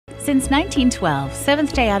Since 1912,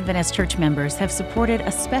 Seventh-day Adventist Church members have supported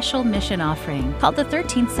a special mission offering called the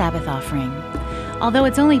 13th Sabbath offering. Although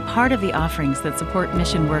it's only part of the offerings that support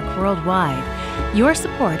mission work worldwide, your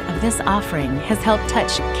support of this offering has helped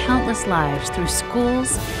touch countless lives through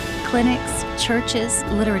schools, clinics, churches,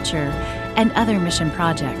 literature, and other mission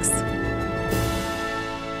projects.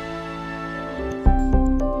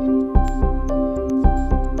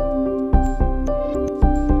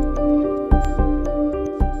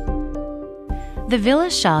 The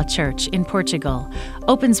Vila Shaw Church in Portugal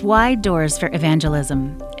opens wide doors for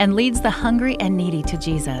evangelism and leads the hungry and needy to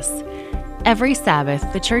Jesus. Every Sabbath,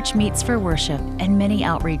 the church meets for worship and many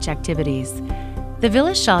outreach activities. The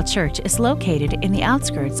Vila Shaw Church is located in the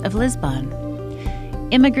outskirts of Lisbon.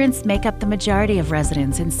 Immigrants make up the majority of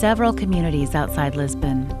residents in several communities outside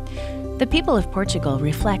Lisbon. The people of Portugal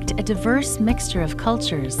reflect a diverse mixture of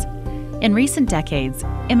cultures. In recent decades,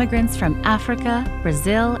 immigrants from Africa,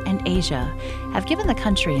 Brazil, and Asia have given the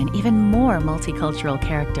country an even more multicultural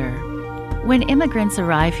character. When immigrants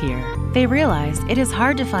arrive here, they realize it is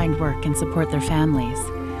hard to find work and support their families,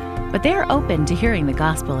 but they are open to hearing the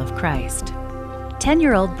gospel of Christ.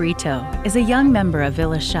 10-year-old Brito is a young member of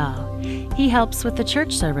Vila Shaw. He helps with the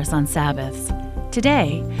church service on Sabbaths.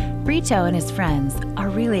 Today, Brito and his friends are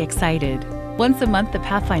really excited. Once a month, the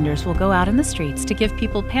Pathfinders will go out in the streets to give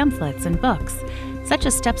people pamphlets and books, such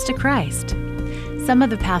as Steps to Christ. Some of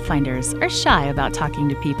the Pathfinders are shy about talking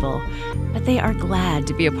to people, but they are glad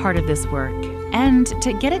to be a part of this work and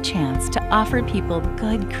to get a chance to offer people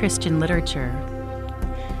good Christian literature.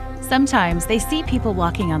 Sometimes they see people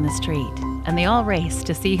walking on the street, and they all race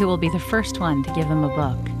to see who will be the first one to give them a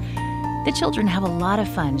book. The children have a lot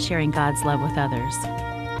of fun sharing God's love with others.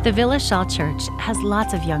 The Vila Shaw Church has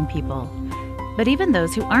lots of young people, but even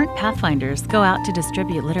those who aren't Pathfinders go out to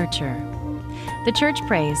distribute literature. The church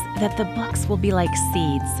prays that the books will be like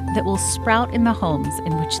seeds that will sprout in the homes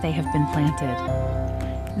in which they have been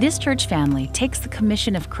planted. This church family takes the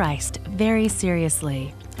commission of Christ very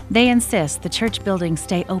seriously. They insist the church buildings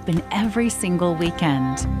stay open every single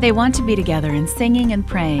weekend. They want to be together in singing and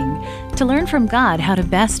praying to learn from God how to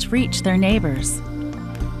best reach their neighbors.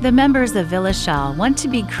 The members of Vila Shaw want to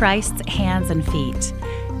be Christ's hands and feet,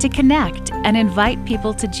 to connect and invite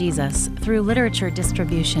people to Jesus through literature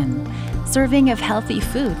distribution, serving of healthy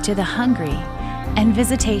food to the hungry, and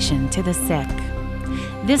visitation to the sick.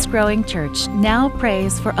 This growing church now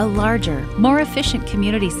prays for a larger, more efficient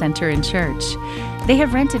community center and church. They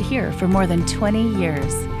have rented here for more than 20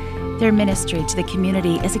 years. Their ministry to the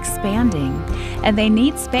community is expanding, and they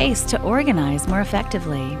need space to organize more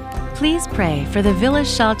effectively. Please pray for the Vila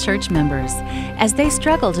Shaw Church members as they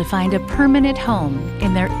struggle to find a permanent home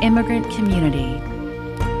in their immigrant community.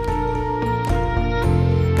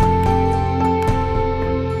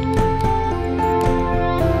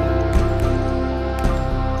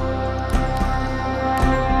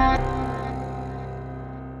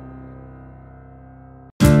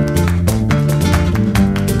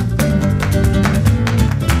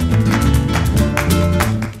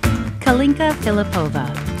 Kalinka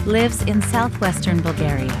Filipova lives in southwestern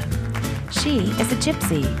Bulgaria. She is a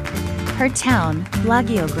gypsy. Her town,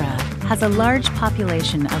 Blagiograd, has a large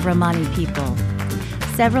population of Romani people.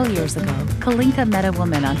 Several years ago, Kalinka met a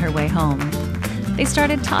woman on her way home. They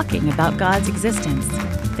started talking about God's existence.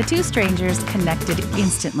 The two strangers connected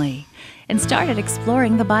instantly and started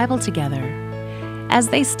exploring the Bible together. As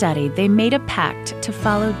they studied, they made a pact to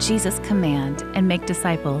follow Jesus' command and make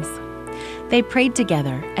disciples. They prayed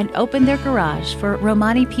together and opened their garage for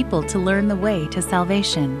Romani people to learn the way to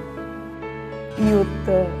salvation.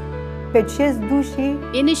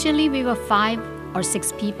 Initially, we were 5 or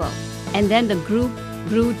 6 people, and then the group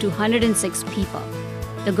grew to 106 people.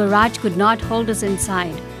 The garage could not hold us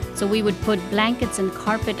inside, so we would put blankets and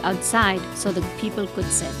carpet outside so the people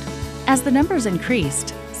could sit. As the numbers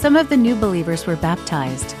increased, some of the new believers were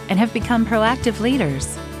baptized and have become proactive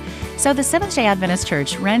leaders. So the Seventh-day Adventist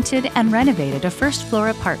Church rented and renovated a first-floor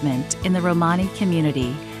apartment in the Romani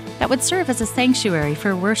community that would serve as a sanctuary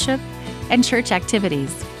for worship and church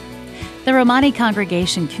activities. The Romani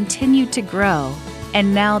congregation continued to grow,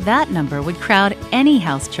 and now that number would crowd any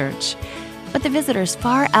house church. But the visitors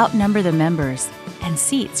far outnumber the members, and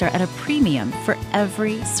seats are at a premium for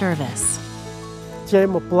every service. The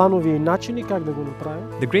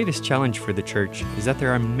greatest challenge for the church is that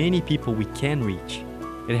there are many people we can reach.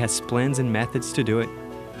 It has plans and methods to do it,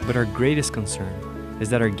 but our greatest concern is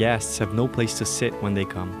that our guests have no place to sit when they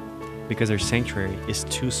come, because our sanctuary is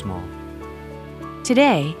too small.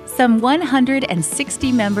 Today, some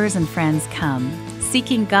 160 members and friends come,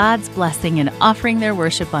 seeking God's blessing and offering their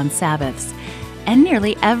worship on Sabbaths, and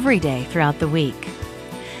nearly every day throughout the week.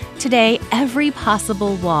 Today, every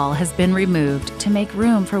possible wall has been removed to make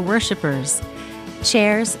room for worshipers.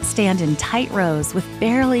 Chairs stand in tight rows with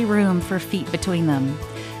barely room for feet between them.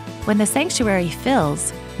 When the sanctuary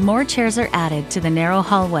fills, more chairs are added to the narrow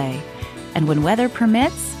hallway, and when weather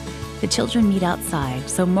permits, the children meet outside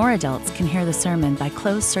so more adults can hear the sermon by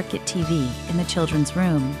closed-circuit TV in the children's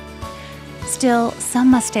room. Still,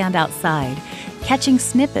 some must stand outside, catching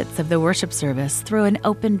snippets of the worship service through an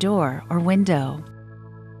open door or window.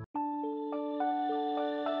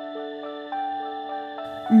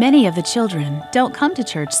 Many of the children don't come to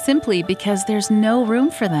church simply because there's no room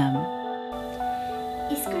for them.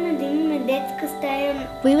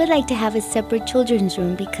 We would like to have a separate children's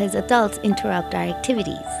room because adults interrupt our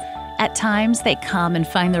activities. At times, they come and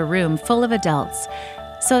find their room full of adults,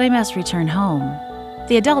 so they must return home.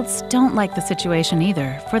 The adults don't like the situation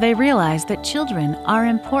either, for they realize that children are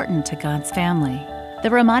important to God's family. The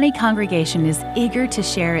Romani congregation is eager to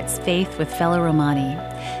share its faith with fellow Romani.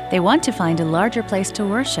 They want to find a larger place to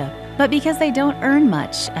worship, but because they don't earn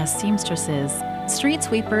much as seamstresses, street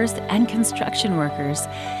sweepers, and construction workers,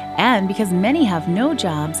 and because many have no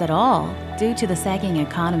jobs at all due to the sagging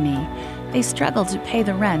economy, they struggle to pay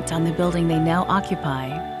the rent on the building they now occupy.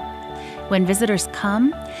 When visitors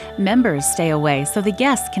come, members stay away so the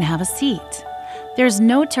guests can have a seat. There's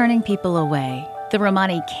no turning people away. The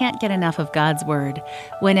Romani can't get enough of God's Word.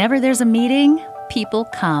 Whenever there's a meeting, people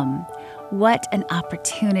come. What an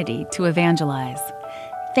opportunity to evangelize.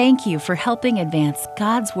 Thank you for helping advance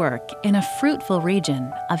God's work in a fruitful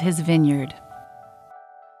region of His vineyard.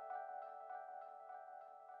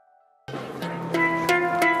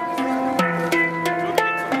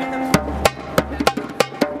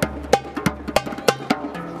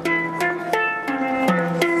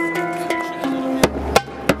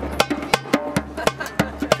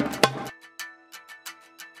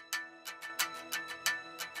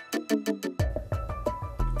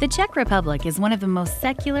 The Czech Republic is one of the most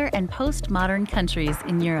secular and postmodern countries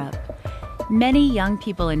in Europe. Many young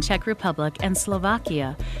people in Czech Republic and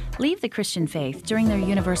Slovakia leave the Christian faith during their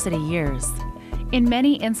university years. In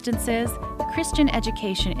many instances, Christian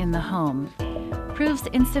education in the home proves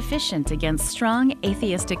insufficient against strong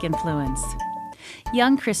atheistic influence.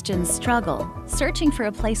 Young Christians struggle, searching for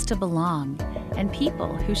a place to belong and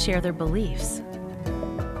people who share their beliefs.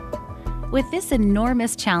 With this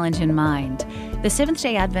enormous challenge in mind, the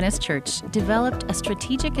Seventh-day Adventist Church developed a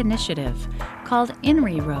strategic initiative called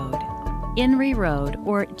INRI Road. INRI Road,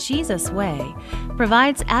 or Jesus Way,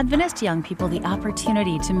 provides Adventist young people the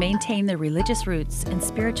opportunity to maintain their religious roots and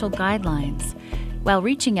spiritual guidelines while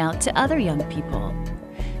reaching out to other young people.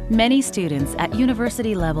 Many students at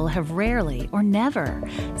university level have rarely or never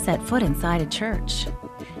set foot inside a church.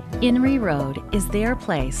 INRI Road is their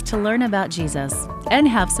place to learn about Jesus and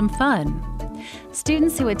have some fun.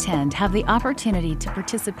 Students who attend have the opportunity to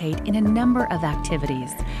participate in a number of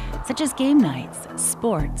activities, such as game nights,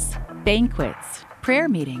 sports, banquets, prayer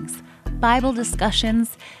meetings, Bible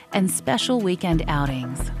discussions, and special weekend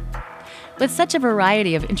outings. With such a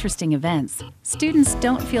variety of interesting events, students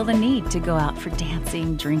don't feel the need to go out for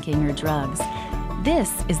dancing, drinking, or drugs.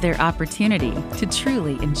 This is their opportunity to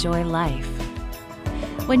truly enjoy life.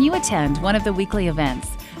 When you attend one of the weekly events,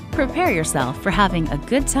 prepare yourself for having a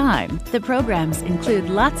good time. The programs include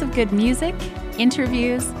lots of good music,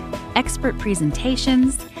 interviews, expert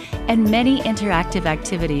presentations, and many interactive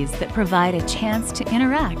activities that provide a chance to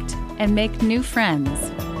interact and make new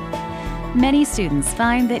friends. Many students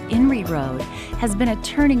find that INRI Road has been a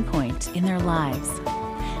turning point in their lives.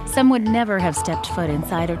 Some would never have stepped foot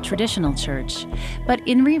inside a traditional church, but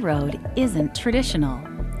INRI Road isn't traditional.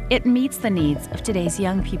 It meets the needs of today's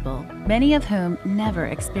young people, many of whom never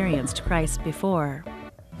experienced Christ before.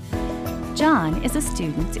 John is a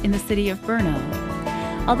student in the city of Brno.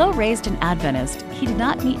 Although raised an Adventist, he did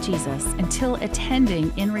not meet Jesus until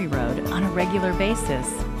attending INRI Road on a regular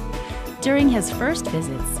basis. During his first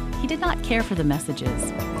visits, he did not care for the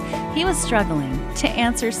messages. He was struggling to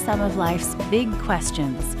answer some of life's big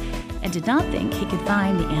questions and did not think he could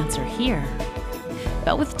find the answer here.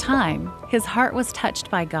 But with time, his heart was touched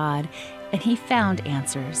by God, and he found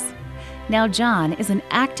answers. Now John is an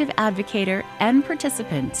active advocator and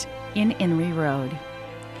participant in INRI Road.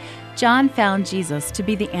 John found Jesus to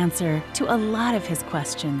be the answer to a lot of his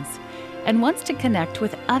questions and wants to connect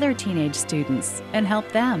with other teenage students and help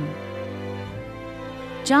them.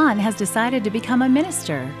 John has decided to become a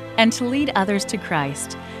minister and to lead others to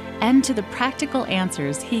Christ and to the practical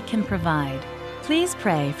answers he can provide. Please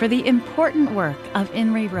pray for the important work of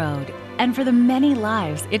INRI Road and for the many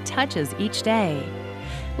lives it touches each day.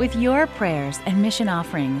 With your prayers and mission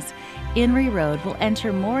offerings, INRI Road will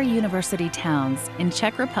enter more university towns in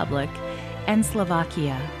Czech Republic and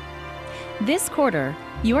Slovakia. This quarter,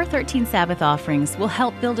 your 13th Sabbath offerings will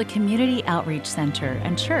help build a community outreach center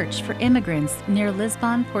and church for immigrants near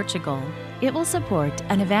Lisbon, Portugal. It will support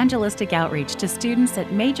an evangelistic outreach to students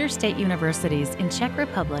at major state universities in Czech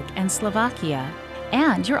Republic and Slovakia.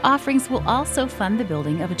 And your offerings will also fund the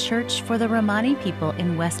building of a church for the Romani people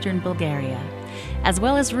in Western Bulgaria, as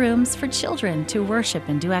well as rooms for children to worship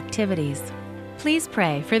and do activities. Please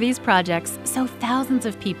pray for these projects so thousands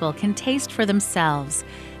of people can taste for themselves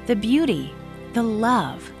the beauty, the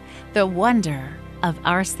love, the wonder of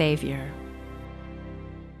our Savior.